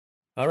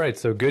All right,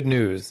 so good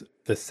news.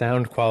 The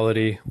sound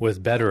quality was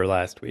better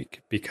last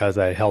week because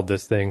I held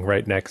this thing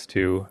right next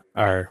to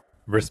our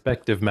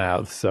respective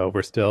mouths. So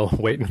we're still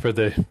waiting for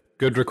the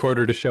good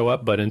recorder to show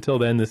up. But until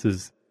then, this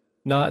is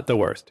not the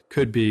worst.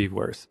 Could be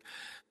worse.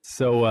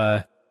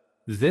 So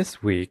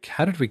this week,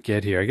 how did we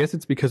get here? I guess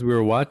it's because we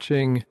were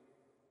watching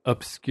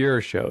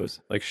obscure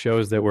shows, like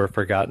shows that were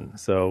forgotten.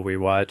 So we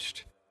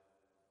watched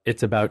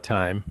It's About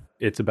Time,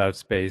 It's About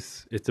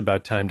Space, It's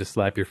About Time to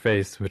Slap Your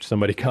Face, which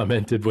somebody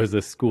commented was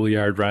a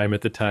schoolyard rhyme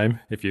at the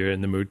time, if you're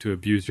in the mood to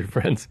abuse your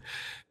friends.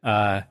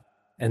 And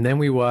then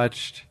we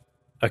watched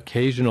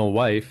Occasional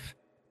Wife,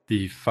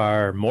 the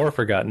far more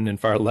forgotten and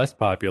far less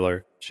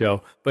popular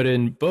show. But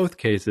in both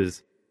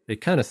cases, they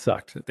kind of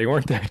sucked. They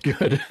weren't that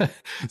good.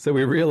 So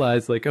we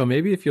realized, like, oh,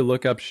 maybe if you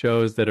look up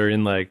shows that are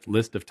in like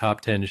list of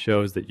top 10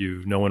 shows that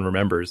no one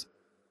remembers,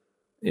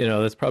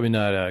 that's probably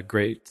not a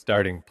great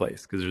starting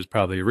place because there's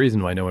probably a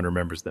reason why no one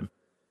remembers them.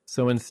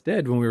 So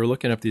instead, when we were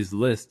looking up these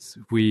lists,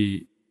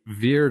 we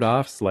veered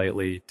off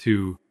slightly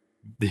to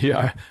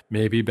the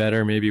maybe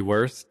better, maybe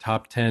worse,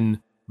 top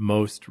 10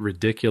 most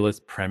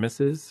ridiculous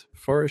premises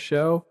for a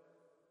show.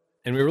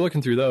 And we were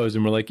looking through those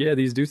and we're like, yeah,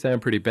 these do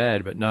sound pretty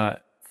bad, but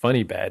not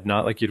funny bad,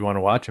 not like you'd want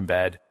to watch them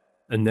bad.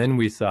 And then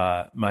we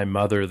saw My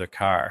Mother, the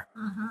Car.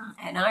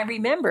 Mm-hmm. And I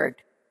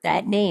remembered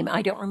that name.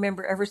 I don't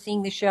remember ever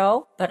seeing the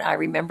show, but I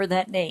remember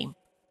that name.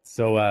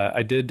 So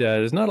I did,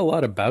 there's not a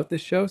lot about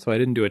this show, so I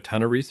didn't do a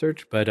ton of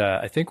research, but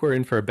I think we're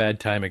in for a bad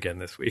time again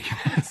this week.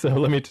 So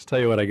let me just tell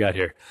you what I got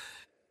here.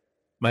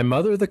 My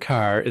Mother, the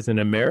Car is an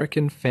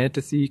American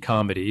fantasy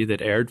comedy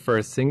that aired for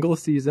a single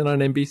season on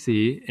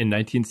NBC in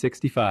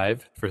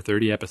 1965 for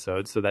 30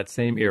 episodes, so that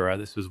same era.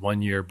 This was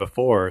 1 year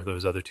before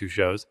those other two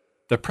shows.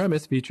 The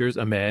premise features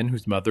a man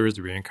whose mother is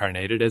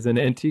reincarnated as an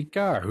antique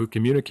car who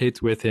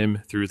communicates with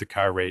him through the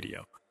car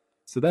radio.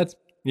 So that's,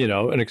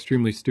 an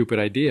extremely stupid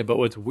idea. But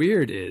what's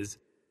weird is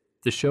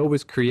the show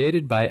was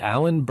created by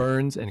Alan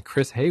Burns and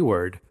Chris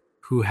Hayward,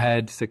 who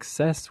had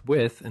success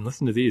with, and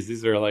listen to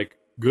these are like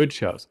good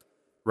shows,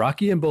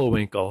 Rocky and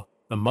Bullwinkle,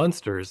 The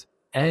Munsters,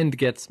 and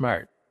Get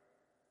Smart.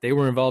 They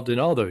were involved in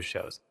all those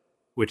shows,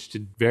 which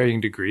to varying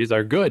degrees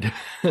are good.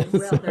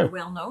 Well, they're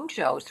well-known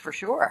shows for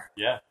sure.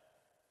 Yeah.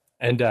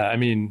 And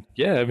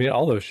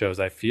all those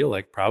shows I feel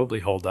like probably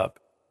hold up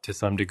to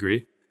some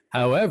degree.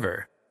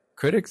 However,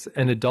 critics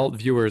and adult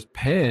viewers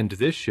panned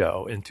this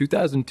show. In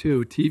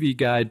 2002, TV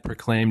Guide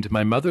proclaimed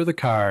My Mother, the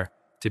Car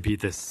to be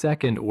the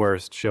second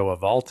worst show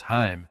of all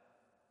time,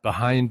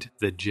 behind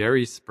The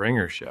Jerry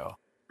Springer Show.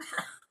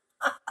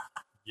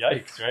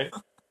 Yikes, right?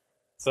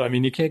 So,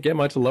 you can't get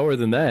much lower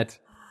than that.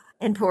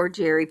 And poor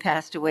Jerry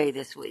passed away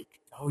this week.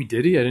 Oh, he did?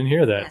 I didn't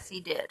hear that. Yes, he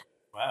did.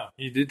 Wow.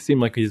 He did seem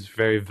like he's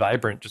very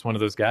vibrant, just one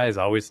of those guys,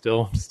 always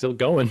still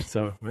going.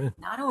 So,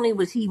 Not only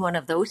was he one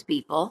of those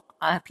people,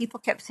 people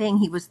kept saying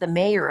he was the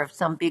mayor of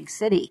some big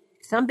city.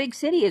 Some big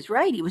city is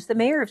right. He was the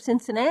mayor of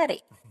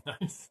Cincinnati.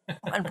 Nice. At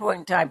one point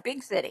in time,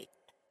 big city.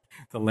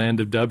 The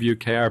land of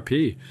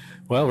WKRP.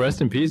 Well,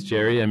 rest in peace,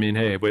 Jerry.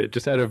 Hey, but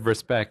just out of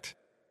respect,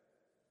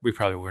 we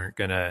probably weren't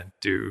going to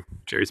do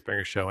Jerry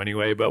Springer Show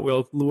anyway, but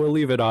we'll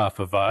leave it off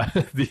of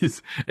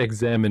these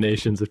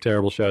examinations of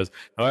terrible shows.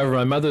 However,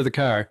 My Mother, the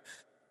Car.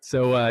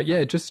 So,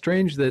 just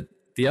strange that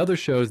the other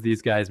shows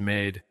these guys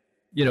made,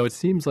 it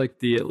seems like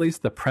at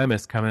least the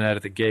premise coming out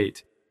of the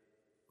gate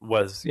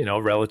was,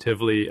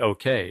 relatively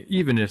okay.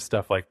 Even if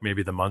stuff like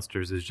maybe The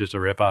Munsters is just a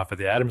ripoff of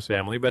the Addams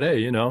Family, but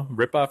hey,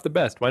 rip off the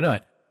best. Why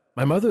not?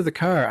 My Mother, the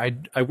Car,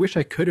 I wish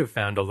I could have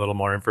found a little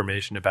more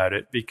information about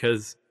it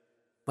because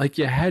like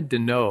you had to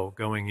know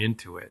going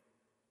into it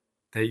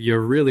that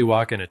you're really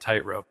walking a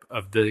tightrope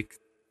of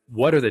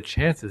what are the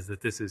chances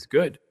that this is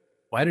good?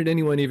 Why did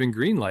anyone even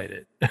greenlight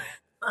it?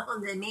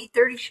 Well, they made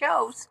 30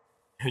 shows.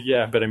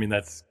 Yeah, but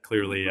that's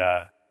clearly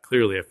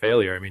a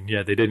failure.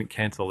 They didn't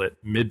cancel it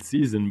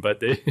mid-season,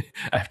 but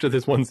after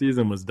this one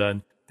season was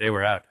done, they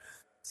were out.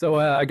 So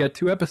I got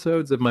 2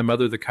 episodes of My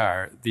Mother, the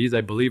Car. These, I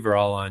believe, are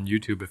all on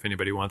YouTube if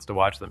anybody wants to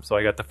watch them. So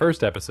I got the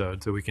first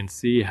episode so we can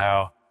see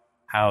how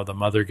the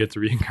mother gets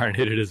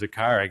reincarnated as a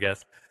car, I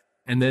guess.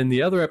 And then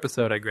the other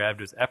episode I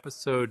grabbed was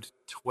episode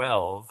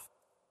 12.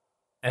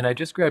 And I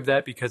just grabbed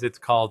that because it's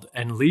called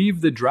And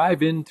Leave the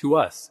Drive-In to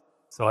Us.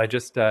 So I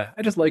just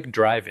like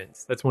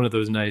drive-ins. That's one of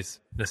those nice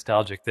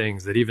nostalgic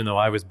things that even though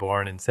I was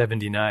born in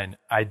 79,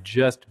 I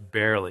just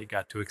barely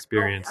got to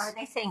experience. Are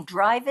they saying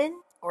drive-in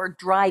or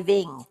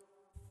driving?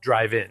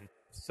 Drive-in.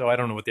 So I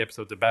don't know what the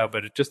episode's about,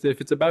 but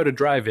if it's about a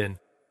drive-in,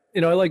 I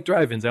like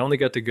drive-ins. I only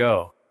got to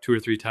go 2 or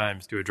 3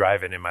 times to a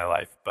drive-in in my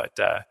life. But,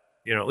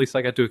 at least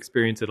I got to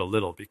experience it a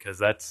little because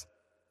that's,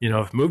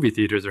 if movie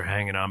theaters are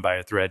hanging on by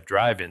a thread,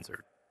 drive-ins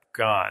are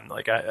gone.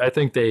 Like, I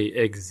think they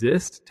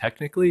exist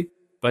technically,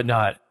 but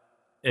not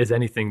as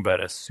anything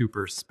but a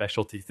super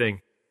specialty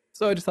thing.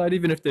 So I just thought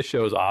even if this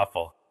show is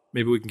awful,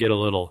 maybe we can get a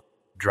little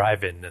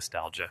drive-in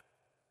nostalgia.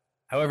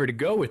 However, to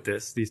go with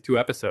these 2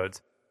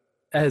 episodes,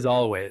 as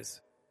always,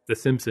 The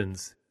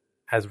Simpsons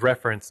has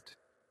referenced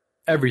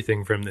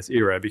everything from this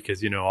era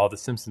because, all the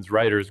Simpsons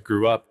writers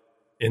grew up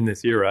in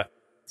this era.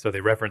 So they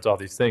reference all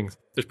these things.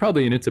 There's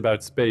probably an It's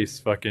About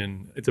Space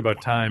fucking It's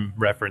About Time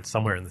reference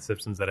somewhere in The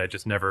Simpsons that I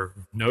just never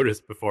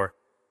noticed before.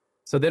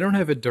 So they don't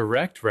have a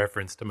direct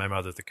reference to My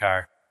Mother the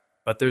Car,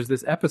 but there's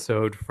this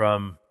episode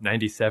from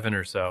 97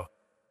 or so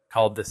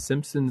called The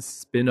Simpsons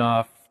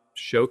Spin-Off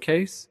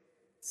Showcase,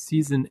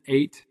 Season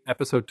 8,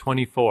 Episode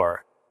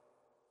 24,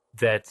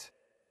 that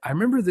I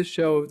remember this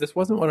show. This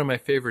wasn't one of my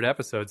favorite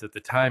episodes at the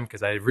time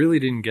because I really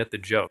didn't get the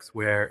jokes,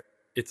 where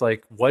it's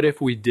like, what if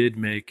we did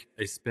make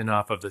a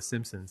spin-off of The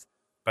Simpsons,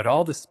 but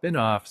all the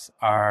spin-offs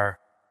are,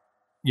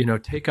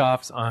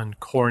 takeoffs on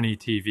corny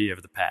TV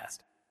of the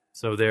past.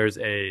 So there's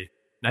a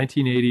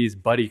 1980s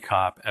buddy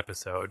cop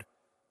episode,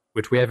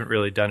 which we haven't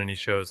really done any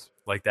shows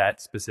like that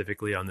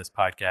specifically on this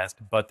podcast,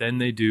 but then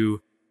they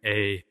do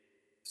a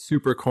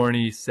super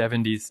corny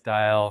 70s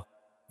style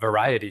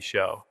variety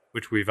show,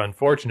 which we've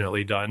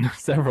unfortunately done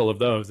several of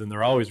those, and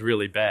they're always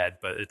really bad,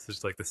 but it's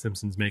just like The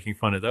Simpsons making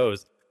fun of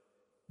those.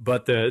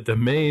 But the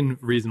main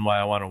reason why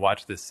I want to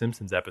watch this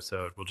Simpsons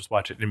episode, we'll just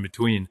watch it in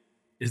between,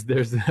 is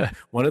there's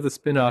one of the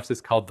spin-offs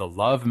is called The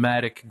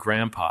Love-Matic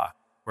Grandpa,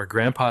 where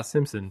Grandpa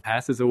Simpson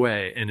passes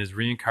away and is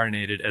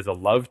reincarnated as a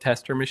love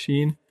tester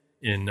machine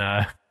in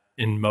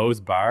Moe's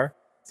bar.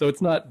 So it's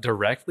not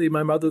directly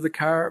My Mother the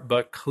Car,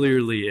 but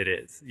clearly it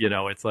is.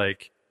 It's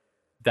like,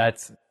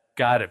 that's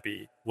gotta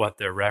be what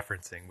they're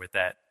referencing with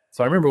that.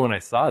 So I remember when I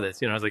saw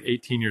this, I was like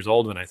 18 years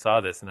old when I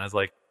saw this, and I was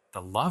like,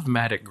 the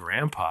Love-Matic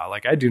Grandpa,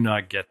 like, I do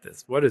not get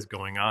this. What is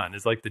going on?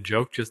 Is like the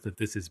joke just that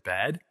this is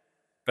bad?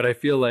 But I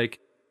feel like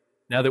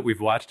now that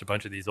we've watched a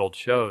bunch of these old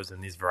shows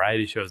and these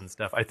variety shows and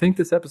stuff, I think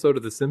this episode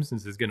of The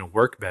Simpsons is going to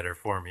work better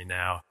for me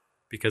now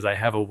because I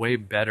have a way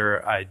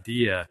better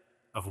idea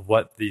of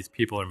what these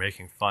people are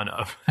making fun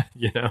of,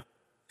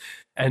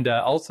 And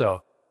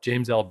also,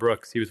 James L.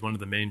 Brooks, he was one of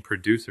the main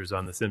producers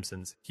on The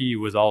Simpsons. He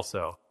was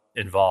also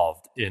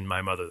involved in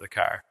My Mother the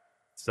Car.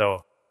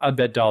 So I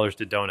bet dollars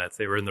to donuts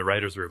they were in the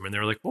writer's room and they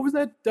were like, what was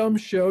that dumb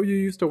show you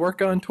used to work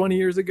on 20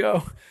 years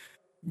ago?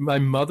 My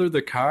Mother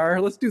the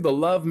Car? Let's do the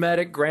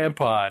Love-Matic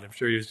Grandpa. And I'm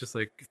sure he was just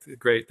like,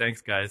 great,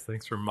 thanks guys.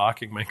 Thanks for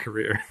mocking my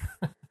career.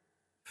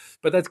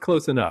 But that's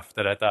close enough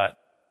that I thought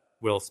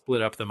we'll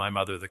split up the My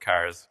Mother the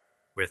Cars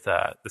with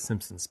the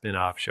Simpsons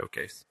spin-off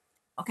showcase.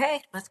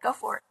 Okay, let's go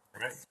for it.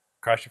 All right.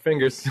 Cross your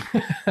fingers.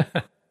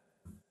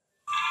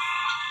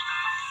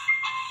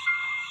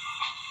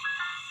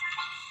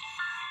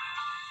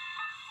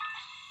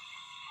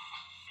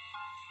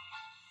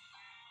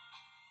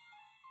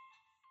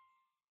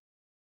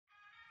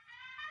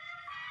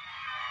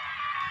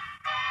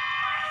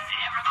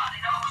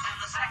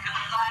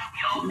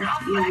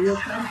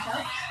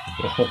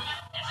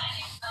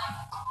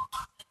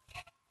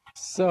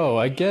 So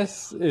I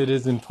guess it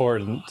is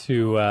important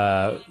to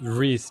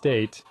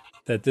restate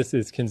that this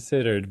is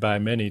considered by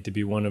many to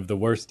be one of the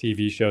worst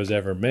TV shows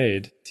ever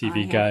made.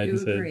 TV Guide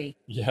said,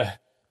 yeah.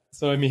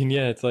 So I mean,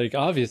 yeah, it's like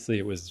obviously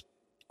it was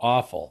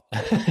awful.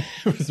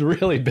 It was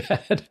really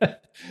bad,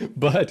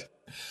 but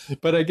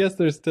I guess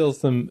there's still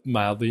some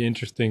mildly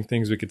interesting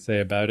things we could say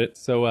about it.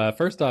 So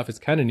first off, it's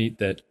kind of neat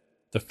that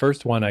the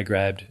first one I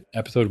grabbed,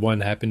 episode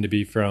 1, happened to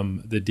be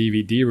from the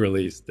DVD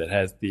release that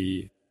has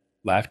the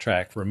laugh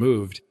track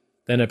removed.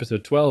 Then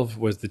episode 12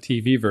 was the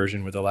TV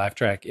version with the laugh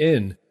track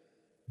in.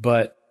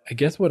 But I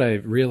guess what I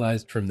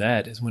realized from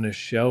that is when a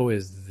show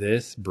is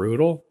this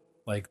brutal,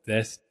 like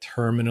this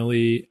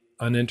terminally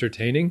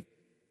unentertaining,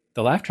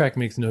 the laugh track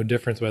makes no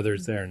difference whether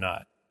it's there or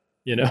not.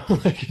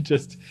 Like it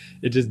just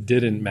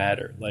didn't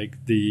matter.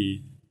 Like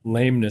the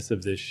lameness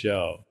of this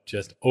show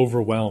just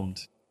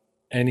overwhelmed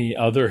any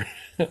other,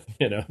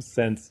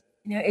 sense.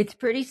 It's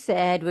pretty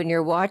sad when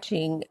you're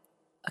watching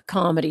a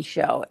comedy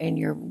show and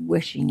you're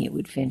wishing it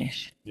would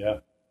finish. Yeah.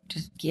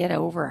 Just get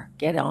on,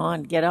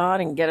 and get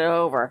it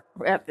over.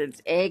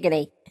 It's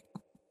agony.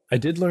 I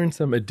did learn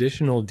some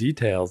additional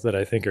details that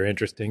I think are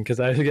interesting because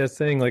I was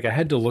saying, like, I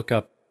had to look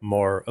up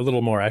a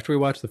little more after we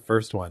watched the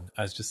first one.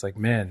 I was just like,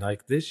 man,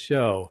 like this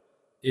show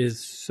is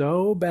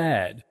so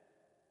bad.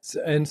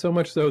 And so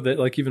much so that,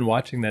 like, even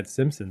watching that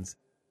Simpsons,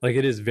 like,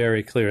 it is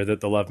very clear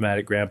that the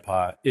Love-Matic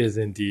Grandpa is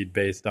indeed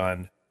based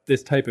on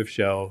this type of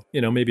show,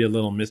 maybe a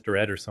little Mr.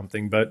 Ed or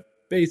something, but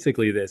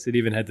basically this. It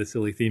even had the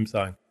silly theme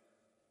song.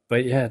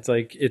 But yeah, it's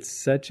like, it's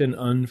such an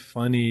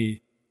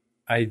unfunny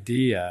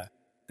idea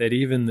that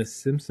even the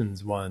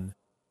Simpsons one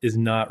is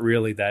not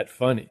really that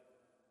funny.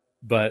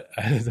 But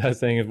as I was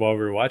saying while we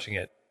were watching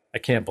it, I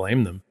can't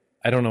blame them.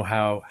 I don't know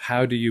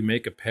how do you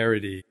make a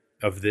parody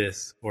of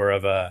this or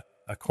of a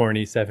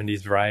corny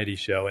 70s variety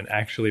show and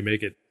actually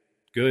make it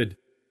good?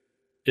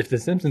 If the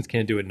Simpsons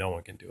can't do it, no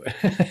one can do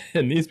it.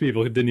 And these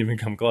people didn't even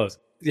come close.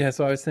 Yeah,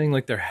 so I was saying,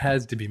 like, there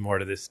has to be more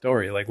to this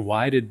story. Like,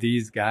 why did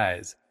these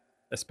guys,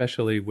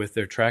 especially with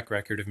their track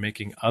record of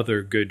making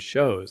other good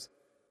shows,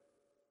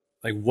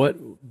 like, what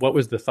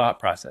was the thought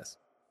process?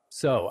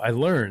 So I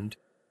learned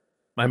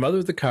My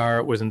Mother the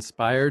Car was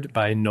inspired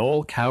by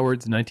Noel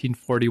Coward's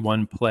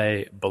 1941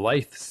 play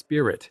Blithe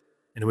Spirit,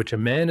 in which a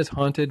man is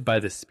haunted by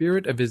the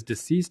spirit of his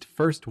deceased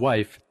first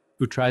wife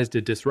who tries to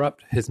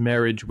disrupt his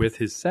marriage with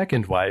his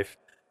second wife.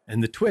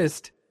 And the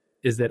twist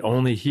is that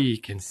only he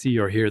can see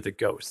or hear the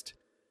ghost.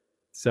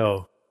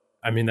 So,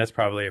 I mean, that's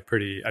probably a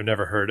pretty, I've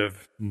never heard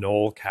of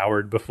Noel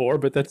Coward before,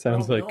 but that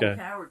sounds like Noel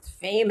Coward's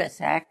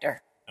famous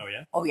actor. Oh,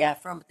 yeah? Oh, yeah,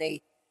 from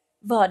the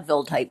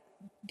vaudeville type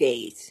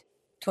days,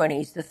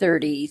 20s, the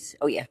 30s.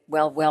 Oh, yeah,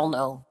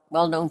 well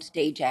known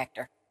stage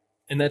actor.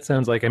 And that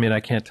sounds like, I mean, I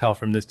can't tell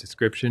from this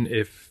description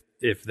if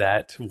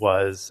that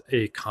was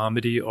a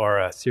comedy or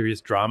a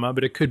serious drama,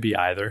 but it could be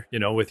either, you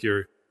know, if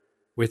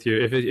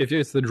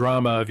it's the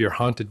drama of you're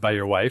haunted by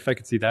your wife, I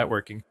could see that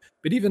working.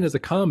 But even as a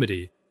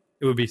comedy,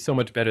 it would be so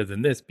much better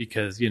than this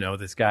because, you know,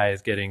 this guy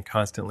is getting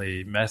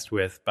constantly messed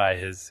with by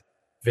his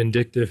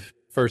vindictive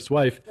first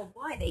wife. Well,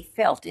 why they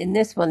felt in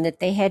this one that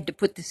they had to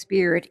put the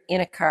spirit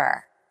in a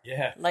car.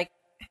 Yeah. Like,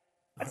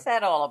 what's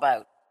that all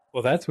about?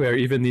 Well, that's where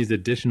even these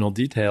additional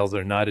details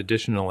are not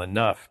additional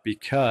enough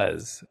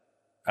because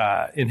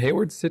in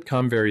Hayward's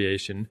sitcom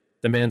variation,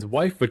 the man's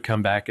wife would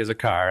come back as a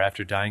car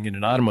after dying in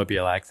an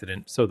automobile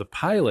accident. So the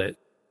pilot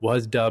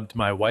was dubbed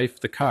My Wife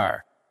the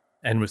Car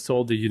and was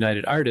sold to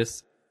United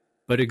Artists.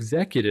 But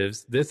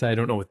executives, I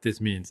don't know what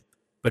this means,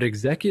 but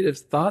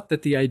executives thought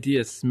that the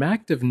idea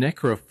smacked of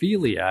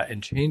necrophilia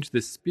and changed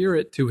the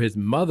spirit to his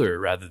mother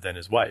rather than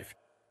his wife.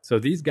 So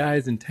these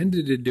guys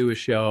intended to do a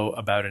show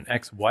about an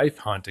ex-wife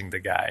haunting the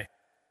guy.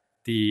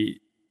 The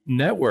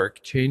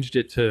network changed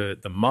it to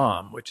the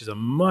mom, which is a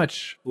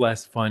much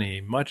less funny,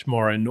 much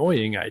more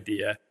annoying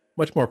idea,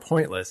 much more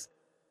pointless,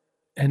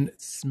 and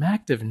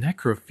smacked of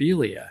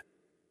necrophilia.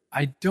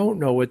 I don't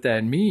know what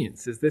that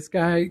means. Is this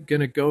guy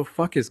gonna go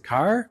fuck his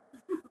car?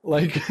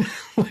 Like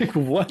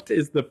what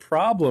is the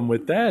problem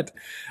with that?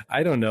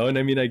 I don't know. And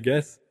I mean, I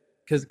guess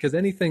because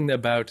anything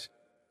about,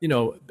 you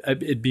know,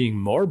 it being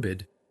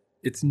morbid,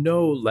 it's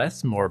no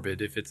less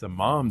morbid if it's a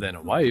mom than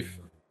a wife.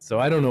 So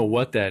I don't know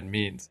what that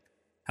means.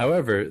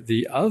 However,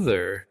 the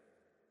other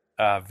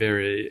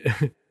very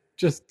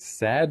just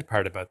sad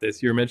part about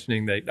this, you're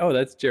mentioning that, oh,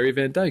 that's Jerry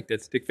Van Dyke.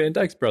 That's Dick Van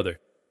Dyke's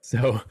brother.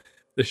 So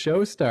the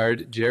show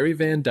starred Jerry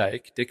Van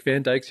Dyke, Dick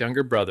Van Dyke's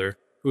younger brother,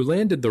 who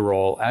landed the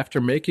role after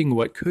making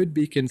what could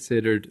be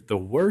considered the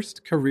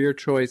worst career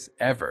choice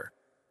ever.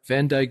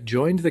 Van Dyke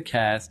joined the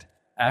cast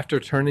after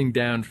turning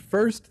down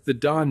first the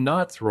Don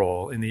Knotts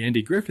role in the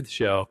Andy Griffith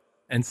Show,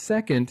 and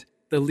second,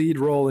 the lead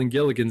role in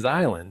Gilligan's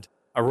Island,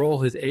 a role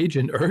his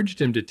agent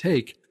urged him to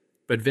take,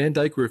 but Van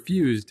Dyke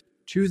refused,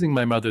 choosing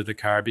My Mother the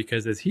Car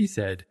because, as he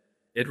said,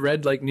 it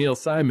read like Neil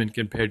Simon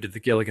compared to the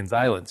Gilligan's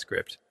Island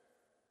script.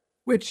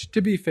 Which,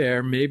 to be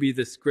fair, maybe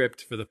the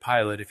script for the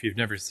pilot, if you've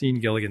never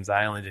seen Gilligan's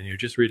Island and you're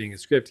just reading a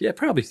script, yeah, it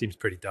probably seems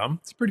pretty dumb.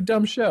 It's a pretty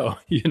dumb show,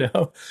 you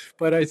know?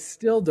 But I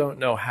still don't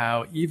know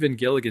how even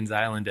Gilligan's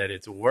Island at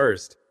its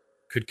worst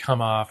could come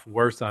off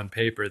worse on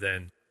paper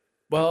than,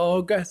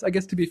 well, I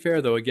guess to be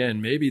fair, though, again,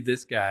 maybe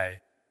this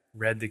guy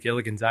read the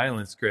Gilligan's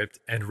Island script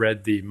and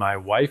read the My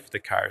Wife the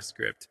Car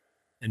script.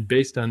 And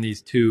based on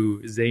these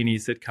two zany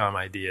sitcom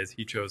ideas,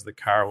 he chose the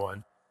car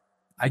one.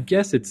 I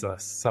guess it's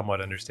somewhat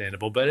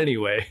understandable. But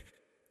anyway,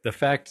 the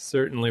fact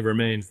certainly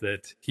remains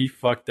that he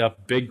fucked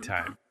up big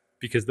time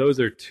because those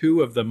are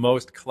two of the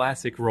most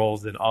classic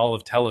roles in all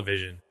of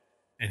television.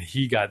 And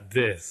he got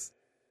this.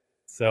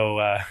 So,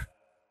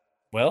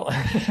 well,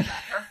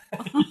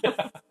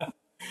 yeah.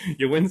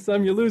 You win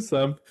some, you lose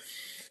some.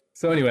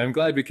 So anyway, I'm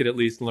glad we could at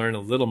least learn a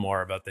little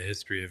more about the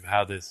history of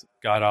how this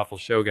god-awful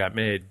show got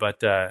made.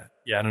 But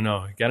yeah, I don't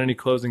know. Got any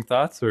closing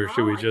thoughts, or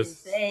should we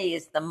just... All I can say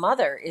is the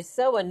mother is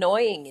so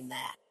annoying in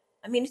that.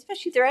 I mean,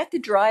 especially they're at the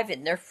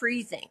drive-in. They're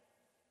freezing.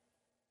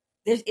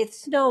 It's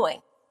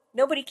snowing.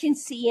 Nobody can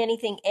see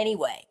anything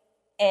anyway.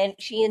 And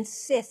she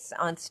insists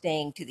on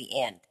staying to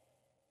the end.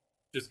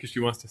 Just because she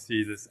wants to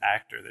see this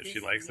actor that she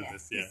likes in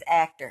this. Yeah. This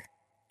actor.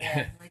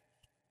 Yeah, like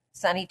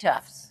Sonny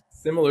Tufts.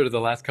 Similar to the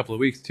last couple of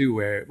weeks, too,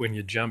 where when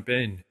you jump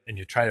in and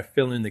you try to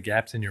fill in the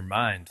gaps in your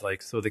mind.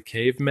 Like, so the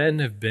cavemen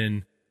have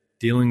been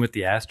dealing with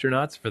the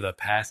astronauts for the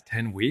past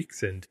 10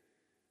 weeks, and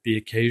the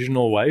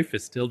occasional wife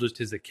is still just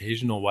his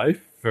occasional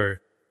wife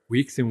for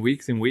weeks and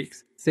weeks and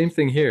weeks. Same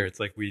thing here. It's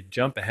like we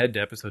jump ahead to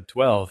episode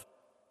 12.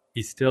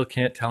 He still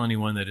can't tell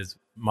anyone that his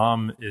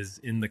mom is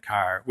in the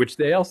car, which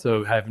they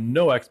also have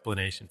no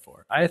explanation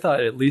for. I thought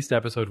at least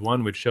episode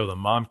 1 would show the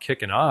mom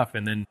kicking off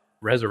and then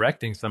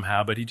resurrecting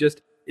somehow, but he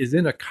just is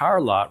in a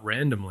car lot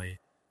randomly,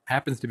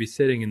 happens to be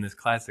sitting in this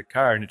classic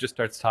car, and it just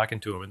starts talking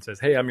to him and says,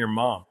 "Hey, I'm your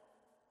mom."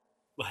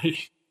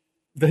 Like,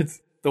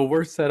 that's the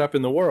worst setup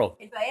in the world.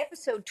 And by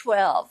episode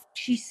 12,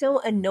 she's so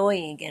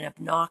annoying and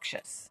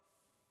obnoxious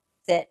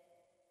that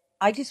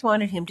I just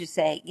wanted him to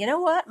say, "You know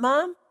what,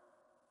 Mom?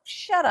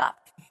 Shut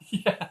up.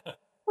 Yeah.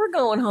 We're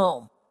going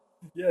home.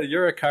 Yeah,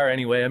 you're a car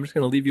anyway. I'm just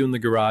going to leave you in the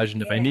garage,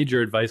 and if I need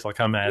your advice, I'll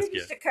come ask you."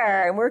 You're just a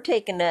car, and we're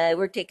taking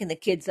the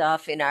kids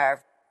off in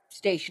our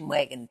station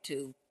wagon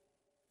to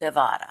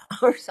Nevada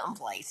or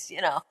someplace,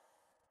 you know.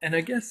 And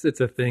I guess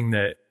it's a thing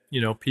that, you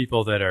know,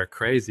 people that are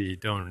crazy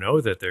don't know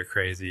that they're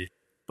crazy,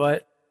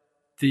 but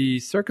the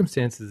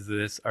circumstances of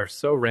this are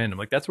so random.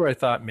 Like, that's where I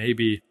thought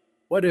maybe,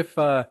 what if,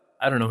 I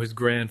don't know, his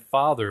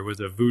grandfather was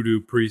a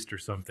voodoo priest or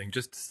something?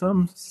 Just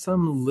some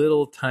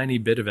little tiny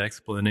bit of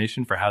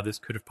explanation for how this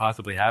could have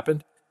possibly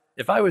happened.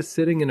 if I was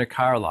sitting in a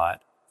car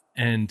lot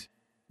and,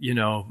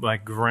 my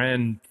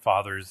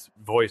grandfather's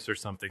voice or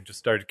something just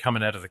started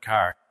coming out of the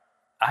car,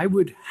 I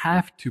would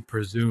have to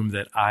presume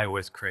that I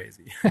was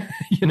crazy.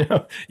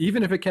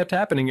 Even if it kept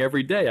happening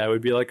every day, I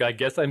would be like, I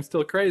guess I'm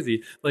still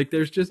crazy. Like,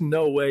 there's just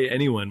no way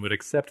anyone would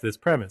accept this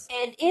premise.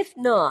 And if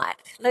not,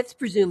 let's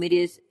presume it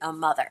is a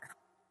mother.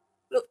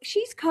 Look,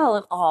 she's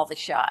calling all the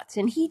shots,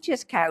 and he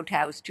just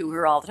kowtows to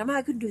her all the time.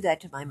 I couldn't do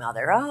that to my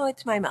mother. Oh,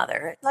 it's my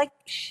mother. Like,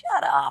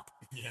 shut up.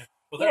 Yeah.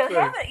 Well, You know,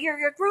 that's where,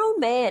 you're a grown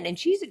man, and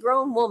she's a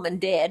grown woman,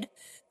 dead.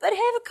 But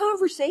have a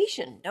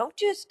conversation. Don't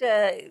just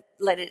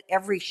let it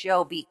every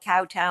show be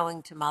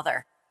kowtowing to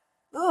mother.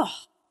 Ugh.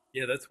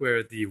 yeah, that's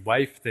where the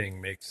wife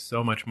thing makes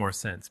so much more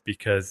sense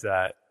because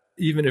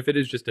even if it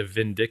is just a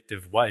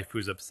vindictive wife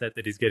who's upset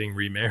that he's getting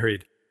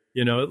remarried,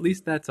 at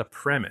least that's a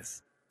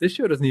premise. This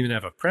show doesn't even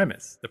have a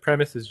premise. The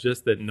premise is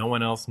just that no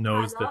one else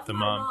knows I that love the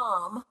my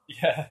mom.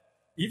 Yeah.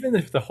 Even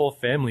if the whole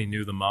family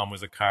knew the mom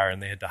was a car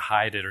and they had to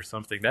hide it or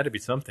something, that'd be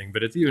something.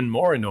 But it's even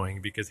more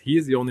annoying because he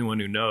is the only one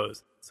who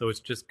knows. So it's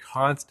just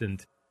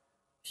constant.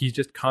 He's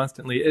just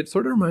constantly. It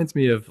sort of reminds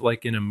me of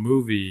like in a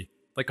movie,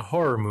 like a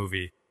horror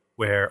movie,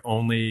 where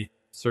only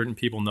certain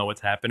people know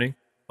what's happening,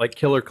 like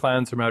killer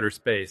clowns from outer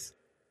space.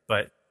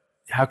 But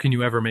how can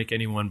you ever make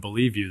anyone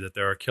believe you that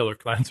there are killer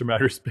clowns from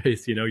outer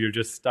space? You're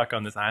just stuck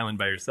on this island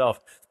by yourself.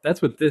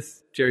 That's what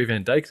this Jerry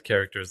Van Dyke's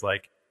character is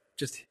like.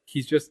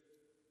 He's just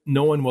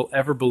no one will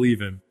ever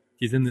believe him.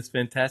 He's in this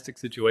fantastic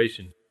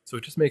situation. So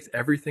it just makes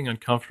everything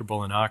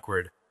uncomfortable and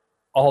awkward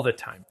all the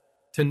time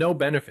to no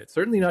benefit.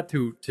 Certainly not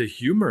to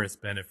humorous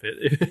benefit.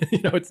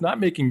 It's not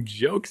making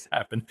jokes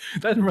happen.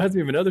 That reminds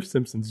me of another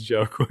Simpsons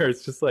joke where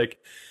it's just like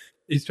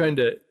he's trying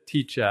to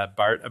teach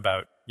Bart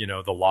about,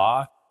 the law.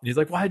 And he's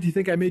like, why do you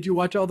think I made you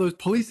watch all those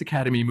Police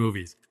Academy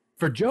movies?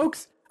 For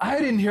jokes? I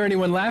didn't hear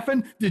anyone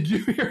laughing. Did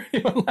you hear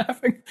anyone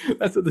laughing?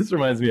 That's what this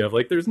reminds me of.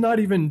 Like, there's not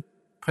even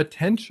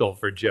potential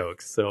for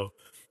jokes. So,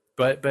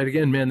 but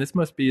again, man, this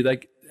must be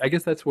like, I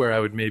guess that's where I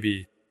would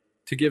maybe,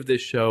 to give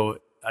this show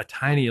a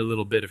tiny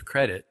little bit of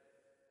credit.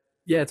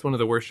 Yeah, it's one of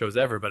the worst shows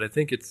ever, but I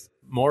think it's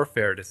more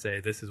fair to say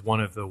this is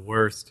one of the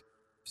worst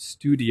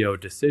studio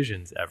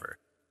decisions ever.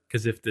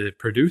 Because if the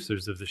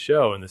producers of the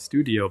show and the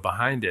studio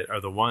behind it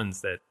are the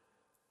ones that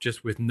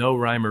just with no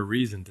rhyme or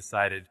reason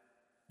decided,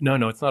 no,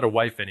 it's not a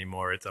wife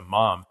anymore, it's a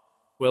mom.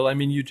 Well, I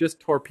mean, you just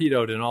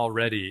torpedoed an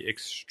already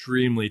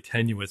extremely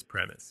tenuous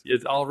premise.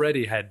 It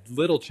already had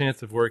little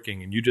chance of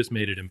working, and you just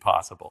made it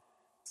impossible.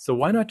 So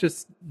why not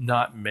just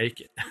not make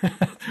it?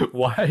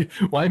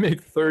 Why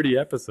make 30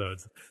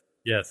 episodes?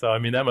 Yeah, so I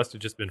mean, that must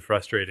have just been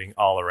frustrating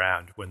all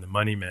around when the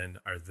money men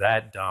are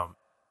that dumb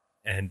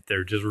and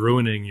they're just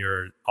ruining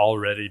your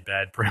already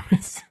bad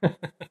premise.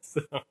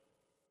 So,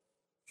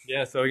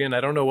 yeah, so again,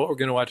 I don't know what we're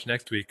going to watch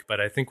next week, but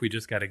I think we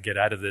just got to get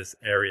out of this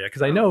area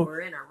because I know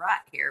We're in a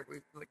rut here.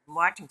 We've been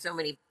watching so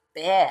many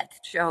bad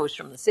shows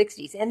from the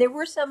 60s, and there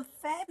were some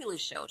fabulous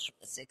shows from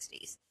the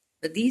 60s.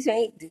 But these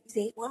ain't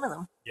one of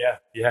them.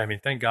 Yeah. I mean,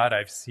 thank God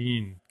I've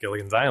seen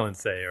Gilligan's Island,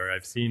 say, or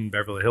I've seen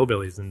Beverly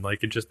Hillbillies, and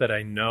like it's just that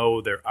I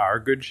know there are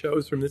good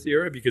shows from this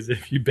era because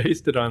if you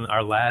based it on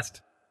our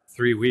last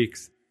 3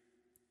 weeks,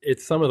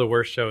 it's some of the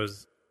worst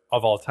shows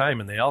of all time,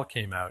 and they all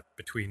came out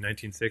between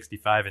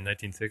 1965 and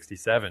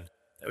 1967.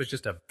 That was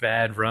just a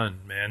bad run,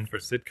 man, for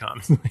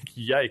sitcoms. Like,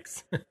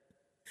 yikes.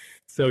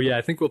 So yeah,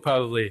 I think we'll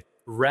probably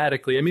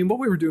radically. I mean, what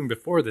we were doing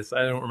before this,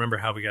 I don't remember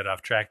how we got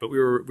off track, but we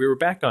were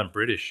back on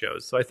British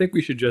shows. So I think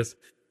we should just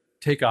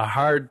take a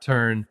hard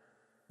turn,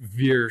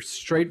 veer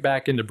straight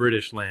back into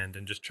British land,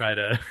 and just try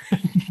to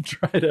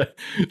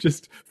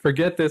just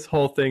forget this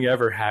whole thing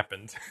ever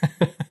happened.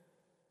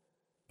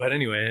 But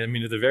anyway, I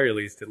mean, at the very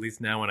least, at least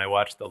now when I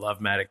watch the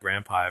Love-Matic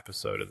Grandpa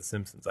episode of The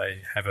Simpsons,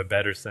 I have a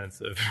better sense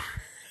of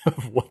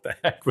of what the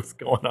heck was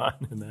going on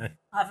in that.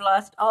 I've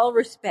lost all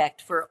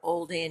respect for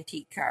old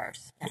antique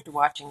cars after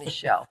watching this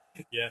show.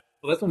 Yeah.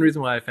 Well, that's one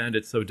reason why I found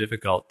it so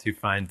difficult to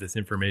find this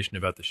information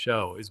about the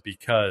show is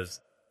because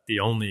the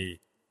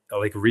only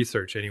like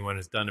research anyone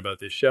has done about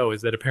this show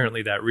is that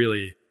apparently that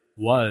really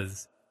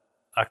was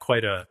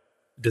quite a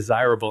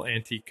desirable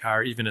antique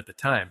car even at the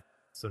time.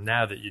 So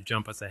now that you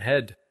jump us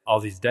ahead all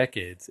these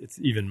decades, it's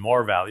even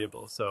more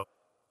valuable. So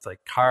it's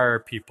like car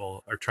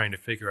people are trying to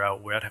figure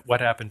out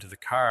what happened to the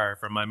car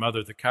from My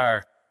Mother the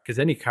Car, because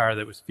any car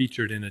that was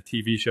featured in a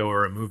TV show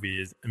or a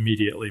movie is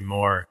immediately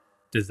more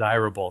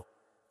desirable.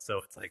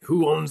 So it's like,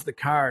 who owns the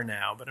car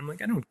now? But I'm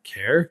like, I don't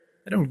care.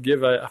 I don't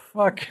give a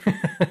fuck.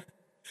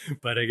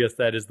 But I guess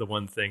that is the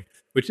one thing,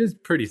 which is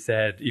pretty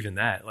sad, even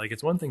that. Like,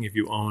 it's one thing if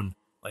you own,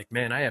 like,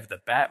 man, I have the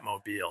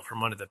Batmobile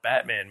from one of the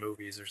Batman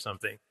movies or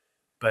something.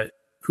 But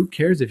who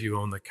cares if you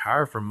own the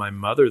car from My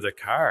Mother the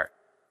Car?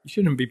 You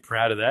shouldn't be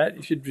proud of that.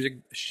 You should just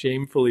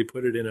shamefully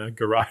put it in a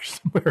garage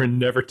somewhere and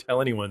never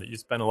tell anyone that you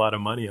spent a lot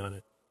of money on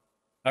it.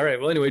 All right.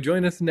 Well, anyway,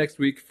 join us next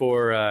week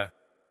for,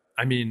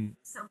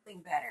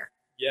 Something better.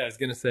 yeah, I was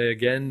going to say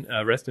again,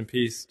 rest in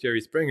peace,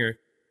 Jerry Springer.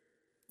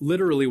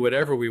 Literally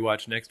whatever we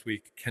watch next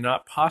week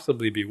cannot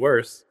possibly be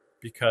worse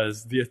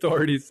because the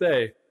authorities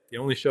say The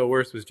only show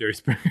worse was Jerry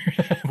Springer.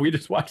 We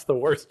just watched the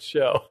worst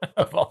show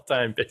of all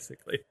time,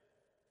 basically.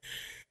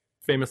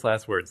 Famous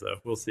last words, though.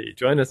 We'll see.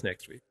 Join us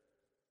next week.